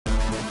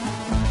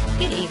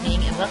Good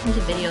evening and welcome to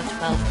video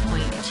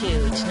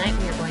 12.2. Tonight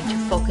we are going to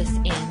focus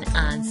in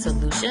on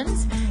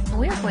solutions and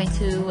we are going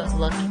to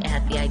look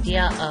at the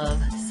idea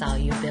of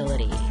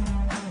solubility.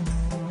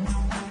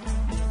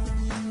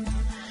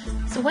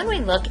 So when we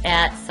look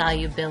at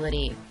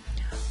solubility,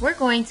 we're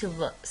going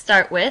to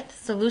start with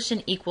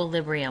solution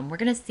equilibrium. We're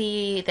going to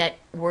see that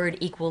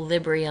word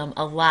equilibrium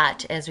a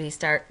lot as we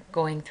start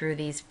going through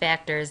these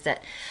factors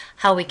that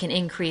how we can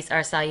increase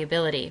our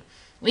solubility.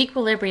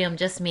 Equilibrium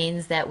just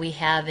means that we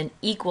have an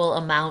equal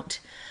amount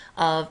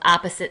of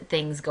opposite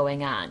things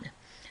going on,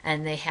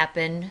 and they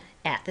happen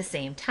at the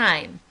same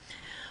time.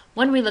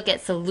 When we look at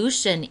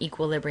solution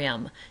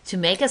equilibrium, to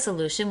make a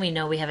solution, we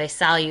know we have a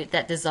solute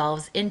that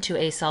dissolves into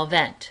a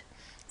solvent.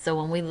 So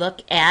when we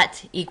look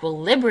at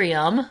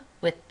equilibrium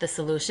with the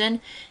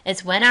solution,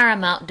 it's when our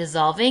amount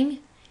dissolving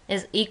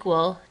is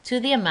equal to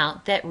the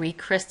amount that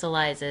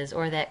recrystallizes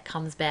or that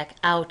comes back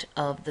out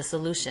of the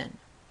solution.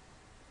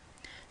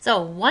 So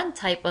one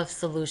type of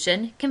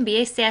solution can be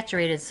a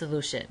saturated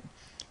solution.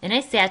 In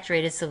a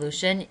saturated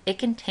solution, it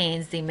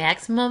contains the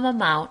maximum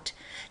amount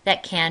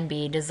that can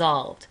be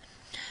dissolved.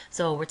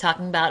 So we're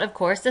talking about, of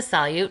course, the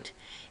solute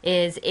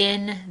is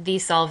in the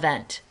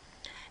solvent.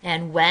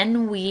 And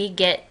when we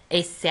get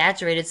a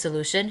saturated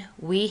solution,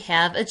 we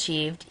have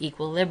achieved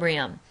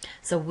equilibrium.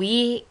 So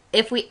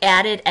if we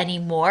added any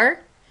more,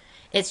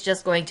 it's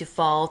just going to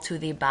fall to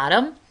the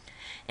bottom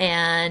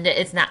and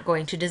it's not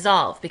going to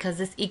dissolve because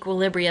this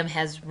equilibrium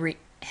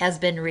has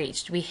been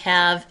reached. We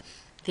have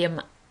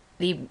the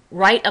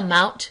right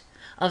amount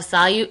of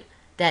solute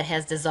that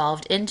has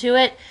dissolved into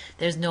it.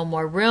 There's no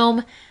more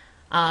room,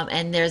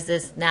 and there's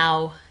this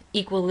now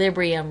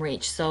equilibrium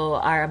reached. So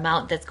our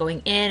amount that's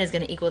going in is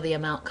going to equal the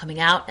amount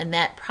coming out, and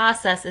that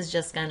process is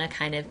just going to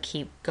kind of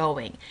keep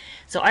going.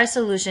 So our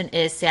solution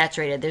is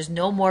saturated. There's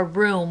no more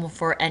room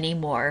for any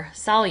more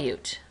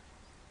solute.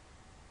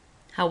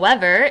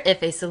 However,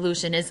 if a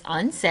solution is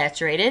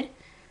unsaturated,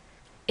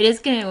 it is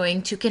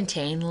going to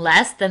contain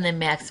less than the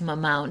maximum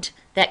amount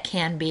that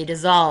can be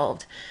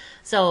dissolved.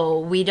 So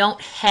we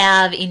don't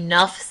have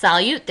enough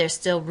solute. There's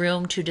still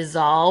room to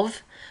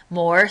dissolve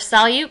more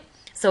solute.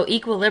 So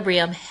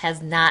equilibrium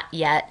has not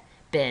yet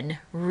been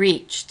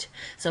reached.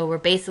 So we're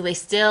basically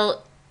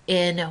still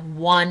in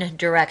one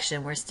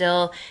direction. We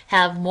still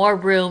have more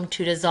room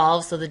to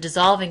dissolve. So the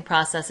dissolving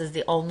process is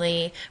the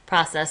only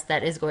process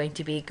that is going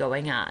to be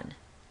going on.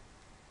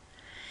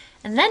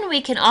 And then we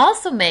can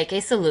also make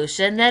a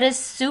solution that is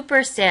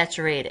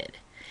supersaturated.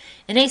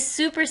 In a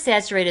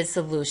supersaturated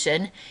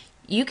solution,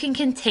 you can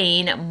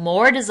contain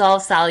more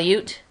dissolved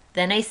solute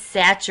than a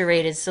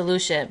saturated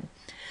solution.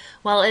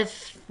 Well,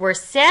 if we're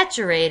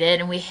saturated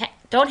and we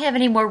don't have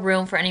any more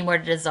room for any more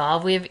to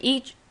dissolve, we have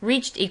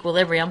reached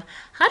equilibrium.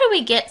 How do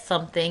we get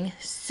something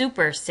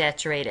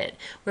supersaturated,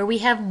 where we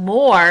have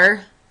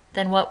more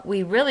than what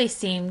we really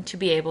seem to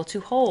be able to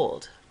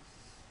hold?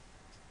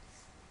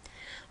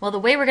 Well, the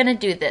way we're going to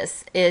do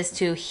this is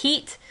to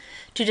heat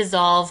to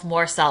dissolve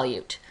more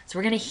solute. So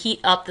we're going to heat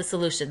up the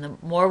solution. The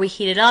more we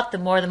heat it up, the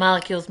more the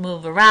molecules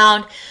move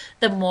around,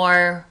 the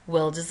more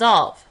will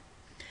dissolve.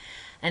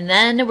 And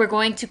then we're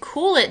going to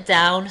cool it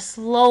down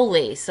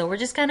slowly. So we're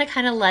just going to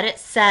kind of let it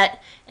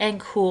set and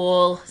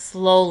cool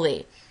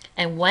slowly.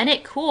 And when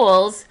it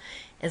cools,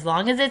 as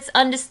long as it's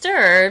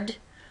undisturbed,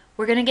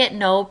 we're going to get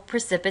no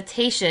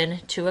precipitation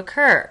to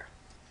occur.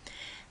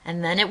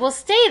 And then it will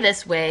stay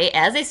this way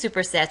as a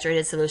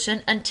supersaturated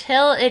solution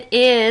until it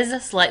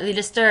is slightly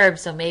disturbed.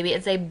 So maybe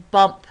it's a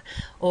bump,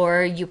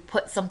 or you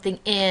put something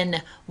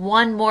in,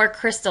 one more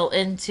crystal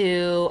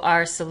into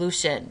our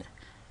solution.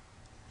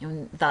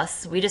 And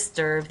thus we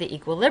disturb the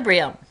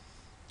equilibrium.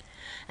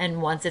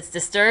 And once it's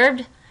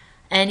disturbed,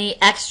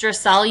 any extra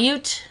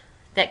solute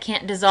that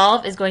can't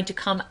dissolve is going to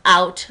come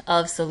out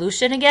of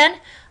solution again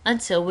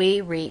until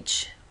we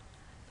reach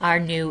our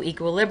new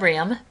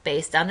equilibrium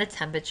based on the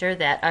temperature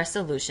that our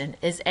solution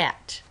is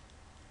at.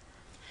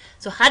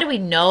 So how do we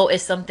know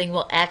if something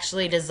will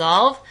actually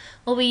dissolve?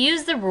 Well, we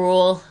use the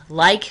rule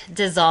like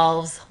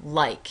dissolves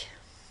like.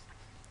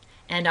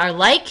 And our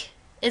like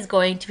is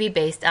going to be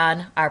based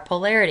on our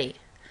polarity.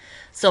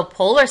 So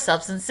polar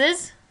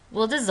substances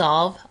will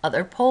dissolve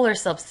other polar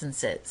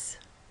substances.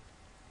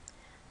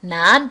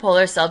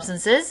 Non-polar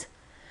substances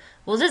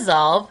will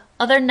dissolve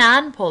other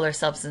non-polar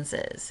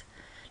substances.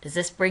 Does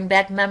this bring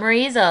back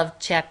memories of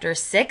chapter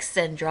 6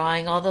 and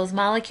drawing all those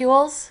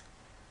molecules?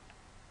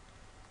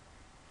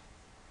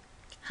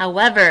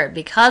 However,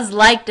 because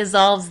like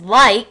dissolves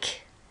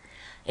like,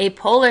 a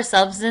polar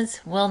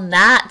substance will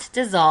not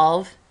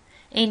dissolve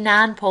a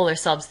non-polar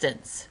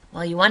substance.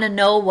 Well, you want to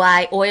know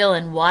why oil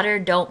and water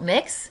don't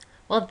mix?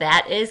 Well,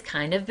 that is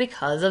kind of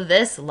because of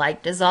this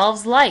like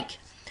dissolves like.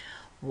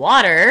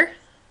 Water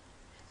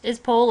is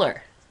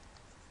polar.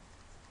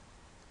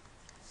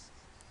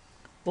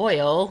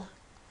 Oil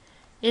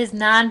is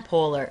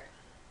nonpolar.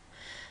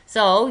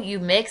 So you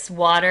mix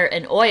water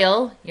and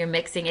oil, you're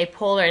mixing a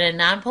polar and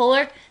a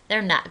nonpolar,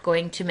 they're not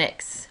going to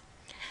mix.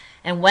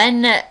 And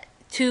when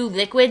two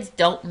liquids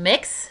don't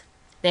mix,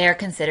 they are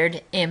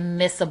considered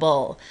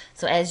immiscible.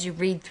 So as you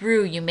read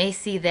through, you may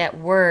see that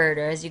word,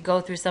 or as you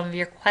go through some of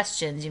your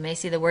questions, you may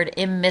see the word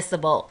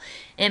immiscible.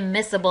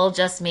 Immiscible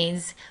just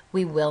means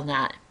we will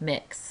not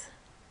mix.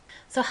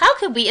 So how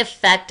could we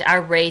affect our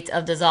rate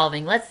of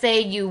dissolving? Let's say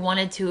you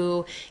wanted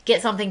to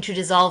get something to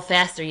dissolve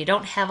faster. You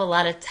don't have a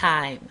lot of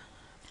time.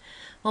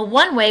 Well,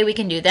 one way we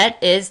can do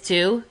that is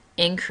to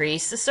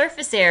increase the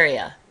surface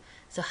area.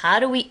 So how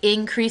do we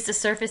increase the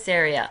surface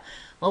area?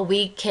 Well,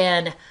 we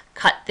can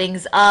cut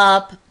things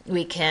up,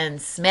 we can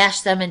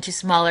smash them into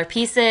smaller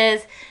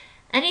pieces,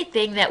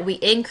 anything that we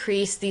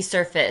increase the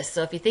surface.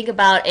 So if you think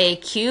about a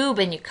cube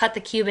and you cut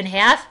the cube in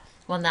half,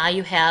 well, now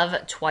you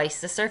have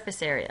twice the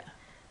surface area.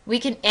 We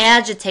can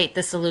agitate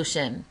the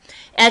solution.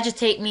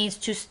 Agitate means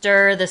to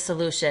stir the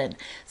solution.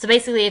 So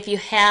basically, if you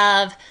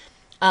have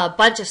a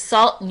bunch of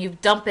salt and you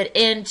dump it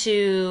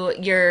into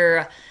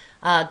your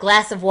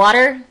glass of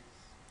water,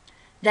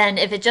 then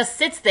if it just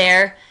sits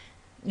there,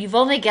 you've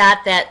only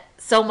got that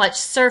so much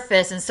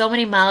surface and so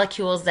many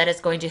molecules that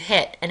it's going to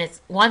hit. And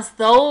it's once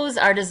those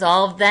are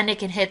dissolved, then it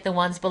can hit the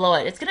ones below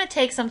it. It's going to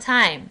take some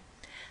time.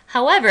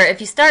 However,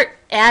 if you start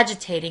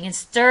agitating and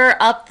stir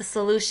up the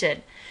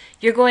solution,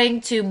 you're going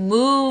to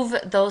move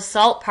those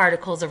salt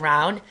particles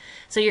around,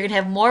 so you're going to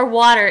have more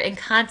water in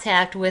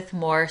contact with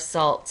more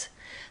salt.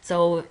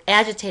 So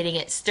agitating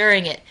it,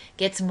 stirring it,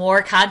 gets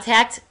more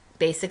contact,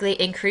 basically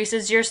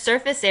increases your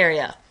surface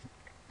area.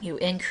 You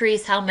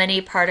increase how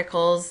many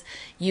particles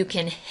you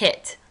can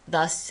hit,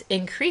 thus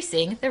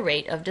increasing the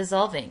rate of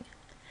dissolving.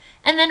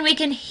 And then we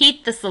can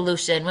heat the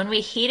solution. When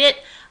we heat it,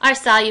 our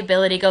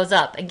solubility goes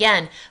up.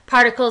 Again,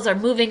 particles are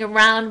moving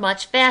around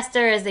much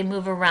faster. As they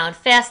move around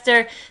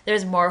faster,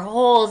 there's more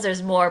holes,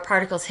 there's more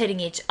particles hitting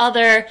each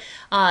other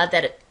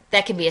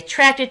that can be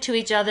attracted to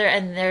each other,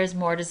 and there's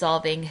more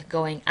dissolving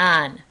going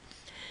on.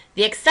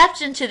 The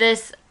exception to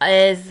this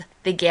is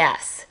the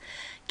gas.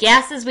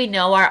 Gases, we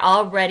know, are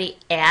already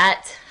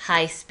at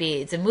high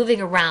speeds and moving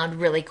around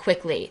really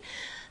quickly.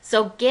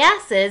 So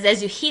gases,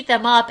 as you heat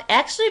them up,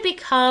 actually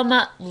become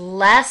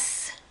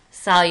less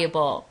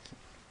soluble.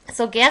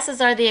 So gases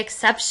are the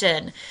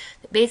exception.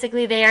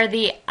 Basically, they are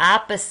the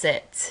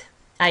opposite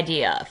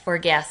idea for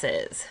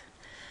gases.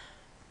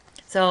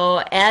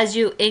 So as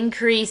you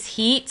increase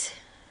heat,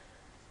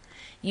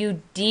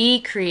 you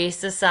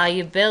decrease the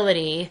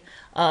solubility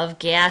of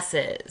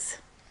gases.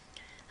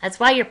 That's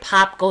why your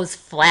pop goes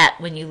flat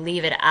when you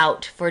leave it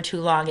out for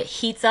too long. It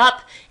heats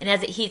up, and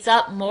as it heats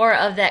up, more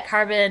of that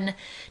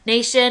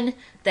carbonation,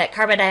 that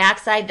carbon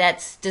dioxide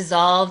that's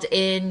dissolved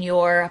in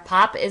your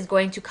pop is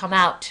going to come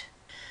out.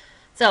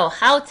 So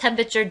how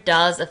temperature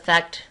does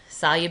affect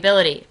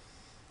solubility.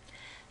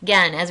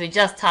 Again, as we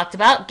just talked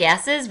about,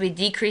 gases, we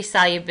decrease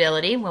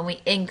solubility when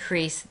we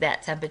increase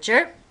that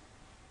temperature.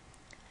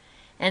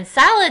 And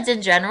solids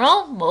in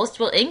general, most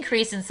will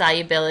increase in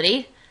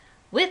solubility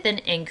with an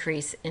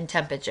increase in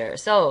temperature.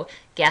 So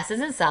gases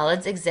and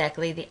solids,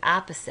 exactly the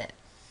opposite.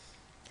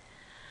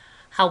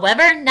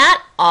 However,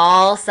 not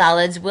all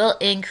solids will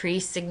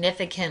increase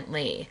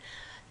significantly.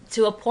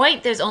 To a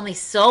point, there's only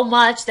so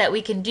much that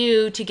we can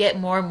do to get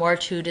more and more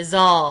to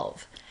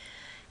dissolve.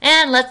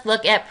 And let's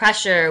look at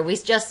pressure. We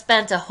just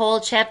spent a whole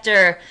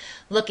chapter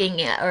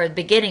looking at, or the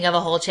beginning of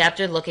a whole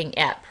chapter looking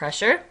at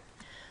pressure.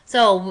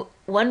 So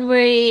when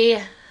we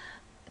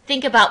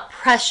think about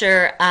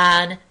pressure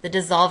on the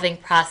dissolving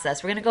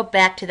process, we're going to go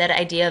back to that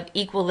idea of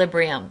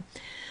equilibrium.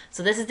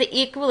 So this is the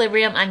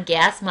equilibrium on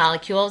gas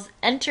molecules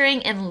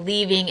entering and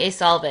leaving a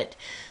solvent.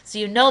 So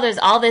you know there's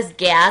all this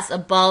gas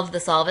above the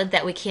solvent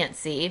that we can't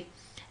see,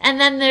 and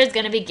then there's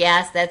going to be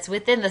gas that's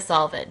within the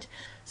solvent.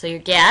 So your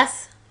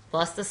gas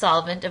plus the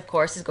solvent, of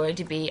course, is going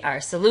to be our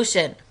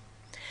solution.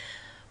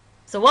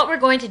 So what we're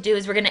going to do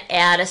is we're going to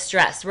add a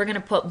stress. We're going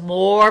to put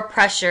more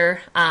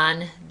pressure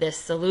on this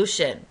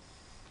solution.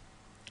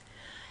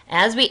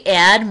 As we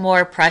add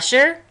more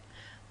pressure,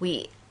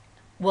 we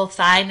will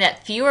find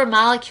that fewer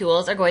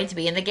molecules are going to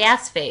be in the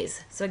gas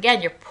phase. So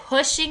again, you're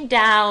pushing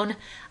down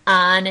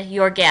on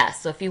your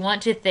gas. So if you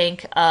want to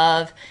think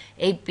of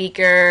a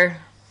beaker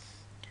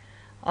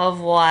of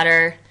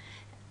water,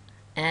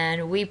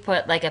 and we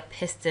put like a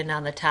piston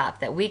on the top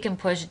that we can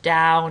push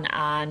down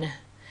on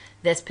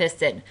this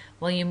piston.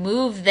 Well, you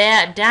move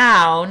that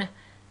down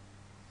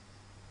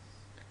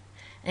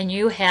and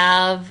you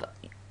have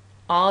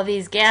all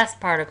these gas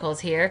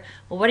particles here.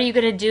 Well, what are you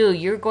going to do?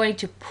 You're going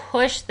to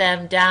push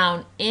them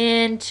down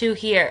into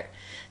here.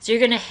 So you're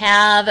going to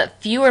have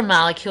fewer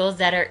molecules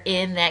that are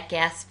in that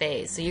gas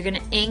phase. So you're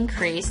going to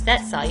increase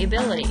that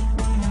solubility.